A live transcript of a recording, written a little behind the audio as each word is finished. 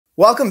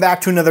Welcome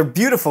back to another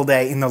beautiful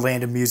day in the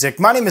land of music.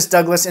 My name is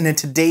Douglas, and in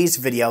today's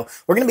video,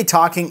 we're going to be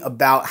talking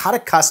about how to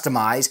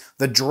customize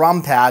the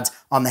drum pads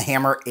on the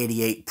Hammer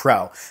 88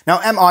 Pro. Now,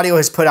 maudio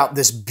has put out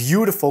this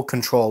beautiful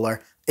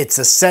controller. It's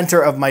the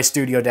center of my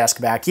studio desk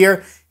back here.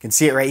 You can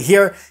see it right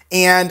here.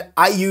 And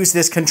I use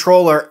this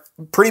controller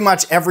pretty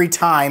much every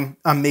time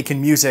I'm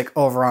making music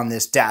over on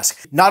this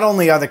desk. Not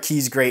only are the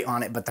keys great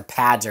on it, but the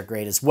pads are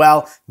great as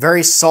well.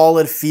 Very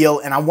solid feel,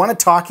 and I want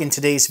to talk in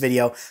today's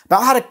video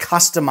about how to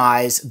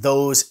customize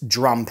those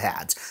drum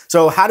pads.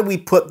 So how do we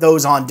put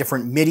those on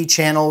different MIDI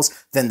channels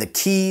than the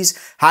keys?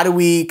 How do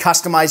we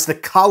customize the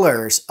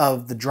colors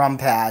of the drum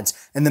pads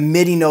and the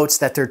MIDI notes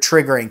that they're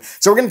triggering?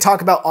 So we're going to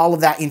talk about all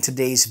of that in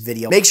today's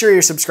video. Make sure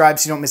you're subscribed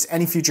so you don't miss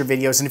any future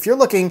videos, and if you're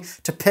looking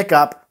to pick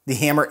up the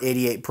Hammer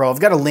 88 Pro, I've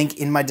got a link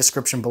in my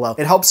description below.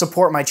 It helps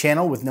support my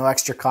channel with no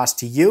extra cost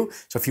to you.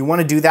 So if you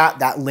want to do that,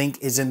 that link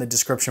is in the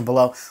description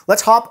below.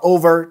 Let's hop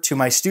over to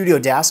my studio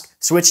desk,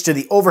 switch to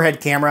the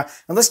overhead camera,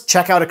 and let's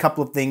check out a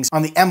couple of things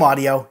on the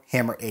maudio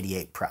Hammer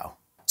 88 Pro.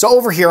 So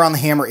over here on the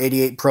Hammer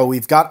 88 Pro,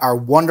 we've got our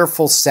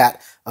wonderful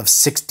set of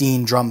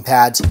 16 drum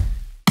pads.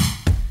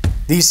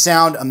 These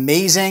sound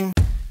amazing.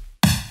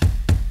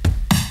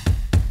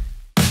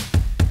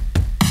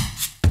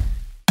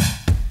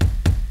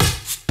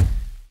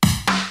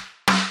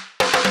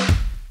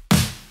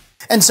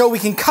 And so we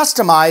can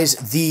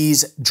customize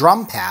these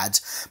drum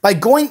pads by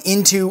going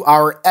into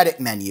our edit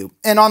menu.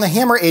 And on the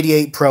Hammer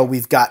 88 Pro,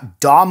 we've got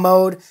DAW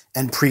mode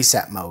and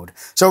preset mode.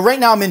 So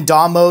right now I'm in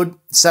DAW mode,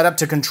 set up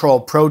to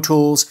control Pro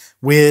Tools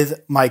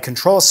with my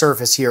control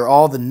surface here.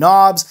 All the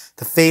knobs,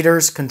 the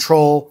faders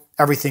control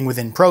everything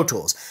within Pro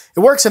Tools. It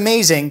works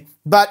amazing,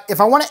 but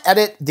if I want to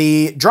edit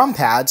the drum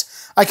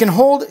pads, I can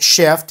hold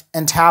Shift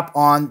and tap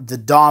on the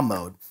DAW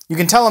mode. You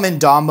can tell I'm in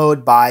DAW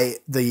mode by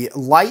the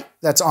light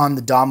that's on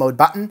the DAW mode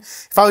button.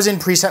 If I was in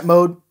preset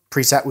mode,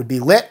 preset would be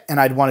lit, and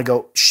I'd want to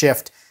go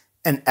Shift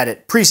and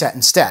edit preset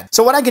instead.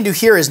 So what I can do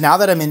here is, now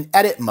that I'm in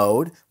edit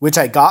mode, which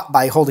I got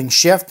by holding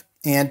Shift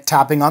and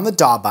tapping on the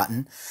DAW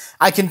button,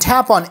 I can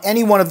tap on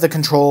any one of the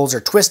controls or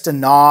twist a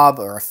knob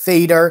or a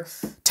fader,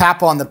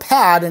 tap on the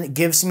pad, and it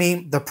gives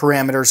me the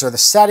parameters or the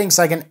settings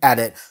I can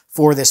edit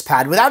for this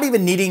pad. Without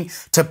even needing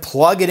to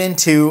plug it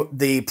into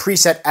the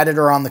preset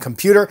editor on the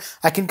computer,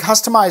 I can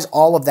customize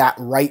all of that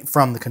right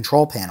from the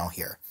control panel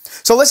here.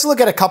 So let's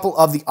look at a couple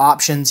of the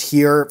options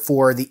here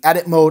for the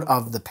edit mode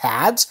of the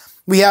pads.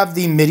 We have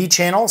the MIDI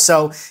channel.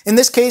 So in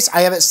this case,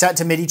 I have it set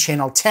to MIDI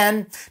channel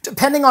 10.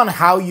 Depending on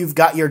how you've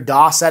got your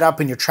DAW set up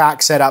and your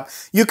track set up,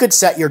 you could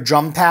set your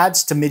drum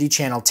pads to MIDI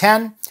channel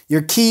 10,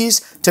 your keys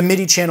to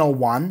MIDI channel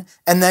 1,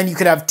 and then you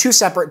could have two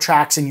separate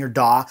tracks in your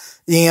DAW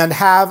and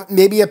have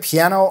maybe a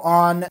piano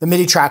on the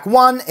MIDI track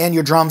 1 and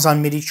your drums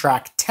on MIDI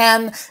track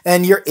 10,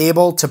 and you're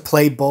able to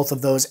play both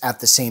of those at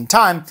the same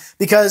time,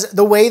 because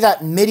the way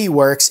that MIDI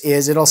works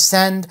is it'll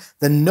send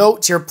the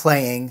notes you're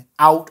playing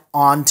out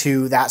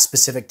onto that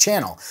specific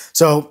channel.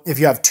 So if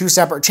you have two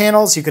separate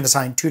channels, you can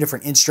assign two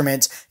different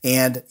instruments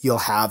and you'll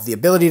have the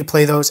ability to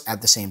play those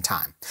at the same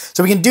time.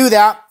 So we can do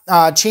that,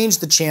 change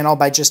the channel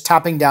by just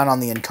tapping down on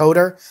the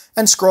encoder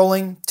and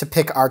scrolling to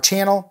pick our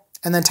channel,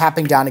 and then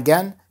tapping down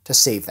again to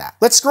save that.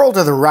 Let's scroll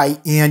to the right,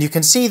 and you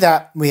can see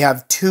that we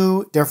have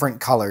two different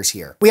colors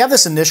here. We have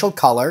this initial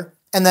color,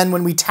 and then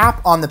when we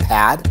tap on the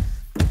pad,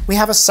 we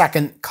have a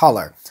second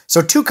color.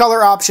 So two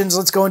color options.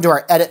 Let's go into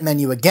our edit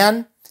menu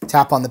again,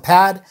 tap on the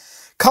pad.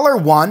 Color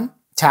 1,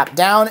 tap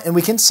down, and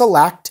we can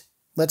select,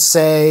 let's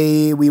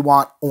say we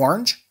want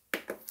orange.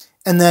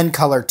 And then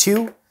color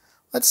 2,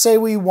 let's say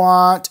we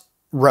want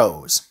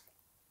rose.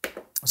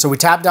 So we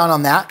tap down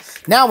on that.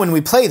 Now when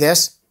we play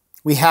this,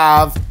 we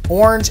have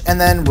orange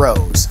and then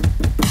rose.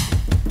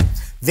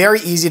 Very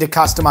easy to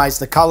customize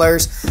the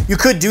colors. You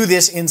could do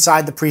this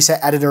inside the preset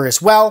editor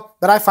as well,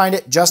 but I find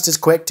it just as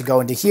quick to go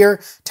into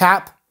here,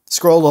 tap,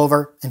 scroll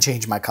over, and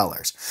change my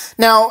colors.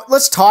 Now,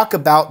 let's talk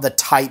about the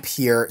type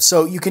here.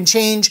 So you can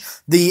change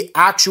the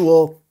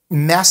actual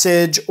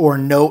message or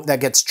note that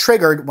gets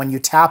triggered when you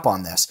tap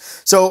on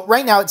this. So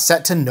right now it's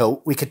set to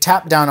note. We could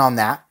tap down on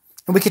that,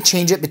 and we could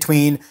change it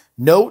between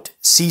note,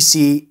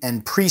 CC,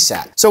 and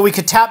preset. So we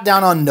could tap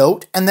down on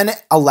note, and then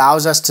it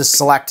allows us to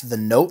select the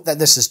note that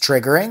this is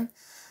triggering.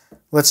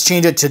 Let's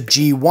change it to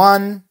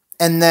G1,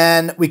 and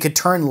then we could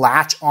turn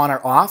latch on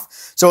or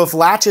off. So if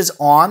latch is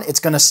on,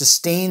 it's going to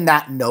sustain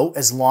that note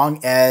as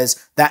long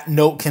as that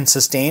note can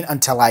sustain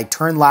until I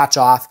turn latch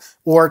off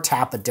or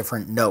tap a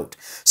different note.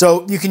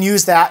 So you can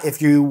use that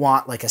if you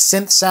want like a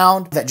synth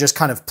sound that just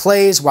kind of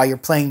plays while you're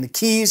playing the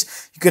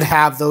keys. You could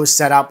have those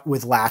set up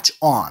with latch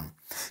on.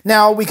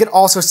 Now we could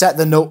also set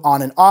the note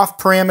on and off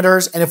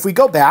parameters, and if we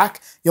go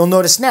back, you'll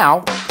notice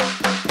now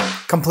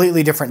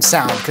completely different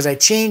sound because I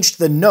changed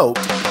the note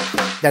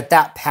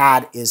that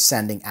pad is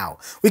sending out.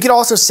 We could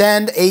also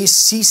send a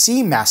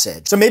CC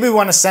message. So maybe we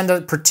want to send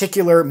a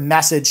particular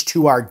message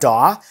to our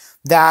DAW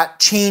that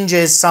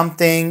changes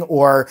something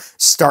or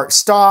start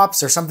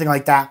stops or something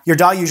like that. Your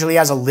DAW usually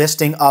has a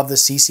listing of the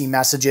CC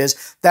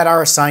messages that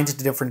are assigned to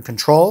different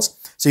controls.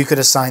 So you could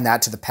assign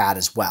that to the pad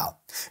as well.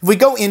 If we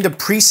go into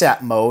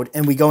preset mode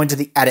and we go into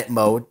the edit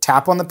mode,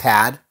 tap on the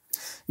pad,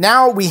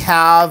 now we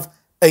have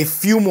a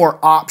few more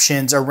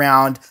options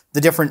around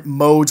the different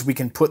modes we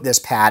can put this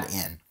pad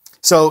in.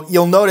 So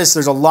you'll notice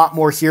there's a lot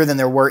more here than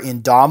there were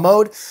in DAW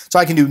mode. So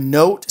I can do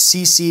note,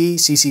 CC,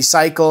 CC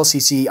cycle,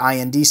 CC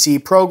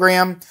INDC,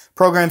 program,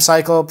 program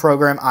cycle,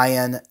 program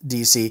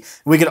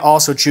INDC. We could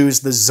also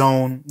choose the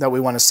zone that we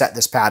want to set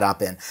this pad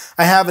up in.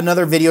 I have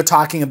another video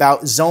talking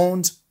about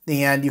zones,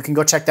 and you can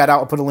go check that out.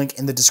 I'll put a link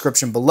in the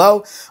description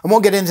below. I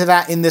won't get into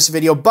that in this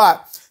video,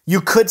 but you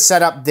could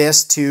set up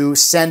this to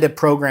send a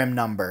program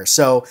number.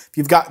 So if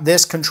you've got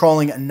this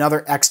controlling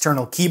another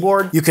external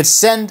keyboard, you could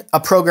send a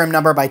program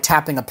number by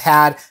tapping a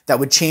pad that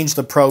would change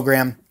the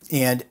program,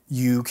 and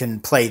you can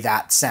play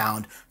that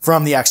sound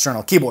from the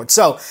external keyboard.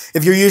 So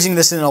if you're using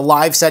this in a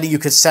live setting, you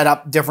could set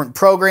up different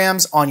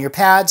programs on your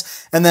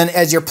pads, and then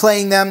as you're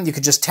playing them, you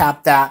could just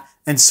tap that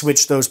and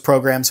switch those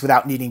programs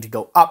without needing to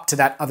go up to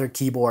that other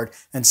keyboard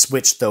and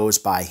switch those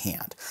by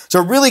hand.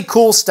 So really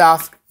cool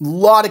stuff. A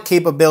lot of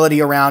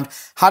capability around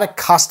how to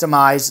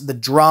customize the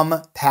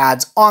drum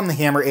pads on the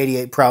Hammer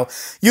 88 Pro.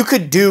 You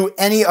could do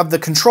any of the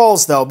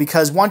controls though,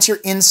 because once you're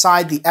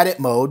inside the edit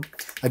mode,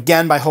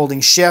 again by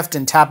holding shift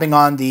and tapping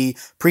on the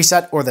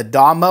preset or the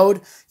DAW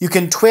mode, you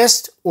can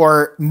twist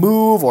or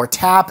move or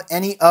tap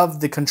any of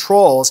the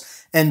controls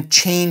and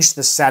change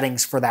the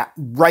settings for that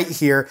right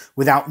here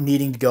without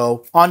needing to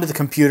go onto the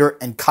computer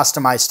and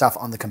customize stuff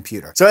on the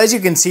computer. So as you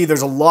can see,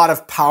 there's a lot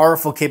of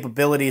powerful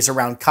capabilities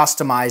around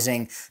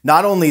customizing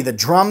not only the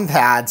drum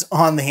pads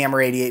on the Hammer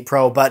 88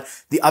 Pro, but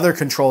the other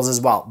controls as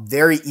well.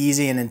 Very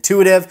easy and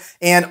intuitive,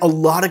 and a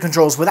lot of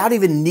controls without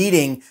even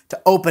needing to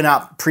open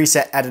up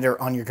preset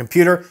editor on your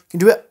computer. You can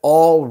do it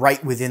all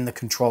right within the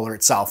controller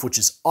itself, which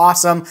is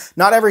awesome.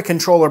 Not every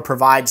controller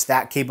provides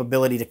that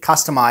capability to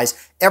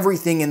customize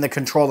everything in the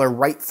controller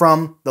right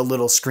from the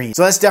little screen.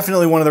 So that's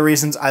definitely one of the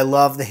reasons I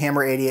love the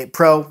Hammer 88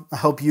 Pro. I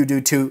hope you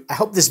do too. I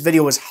hope this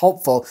video was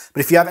helpful,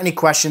 but if you have any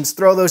questions,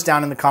 throw those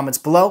down in the comments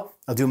below.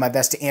 I'll do my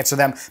best to answer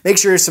them. Make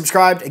sure you're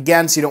subscribed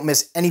again so you don't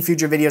miss any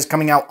future videos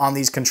coming out on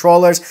these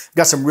controllers. We've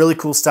got some really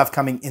cool stuff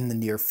coming in the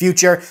near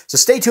future. So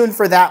stay tuned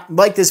for that.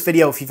 Like this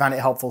video if you found it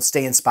helpful,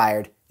 stay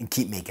inspired, and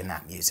keep making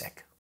that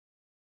music.